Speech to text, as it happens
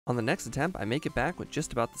On the next attempt, I make it back with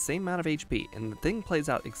just about the same amount of HP, and the thing plays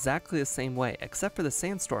out exactly the same way, except for the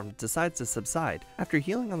sandstorm decides to subside. After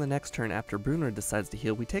healing on the next turn after Bruno decides to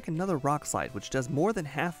heal, we take another rock slide, which does more than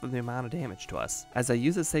half of the amount of damage to us, as I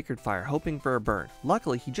use a Sacred Fire hoping for a burn.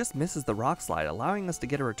 Luckily, he just misses the rock slide, allowing us to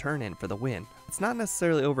get a return in for the win. It's not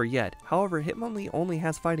necessarily over yet, however Hitmonlee only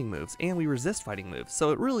has fighting moves, and we resist fighting moves, so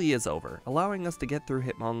it really is over, allowing us to get through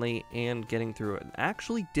Hitmonlee and getting through an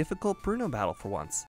actually difficult Bruno battle for once.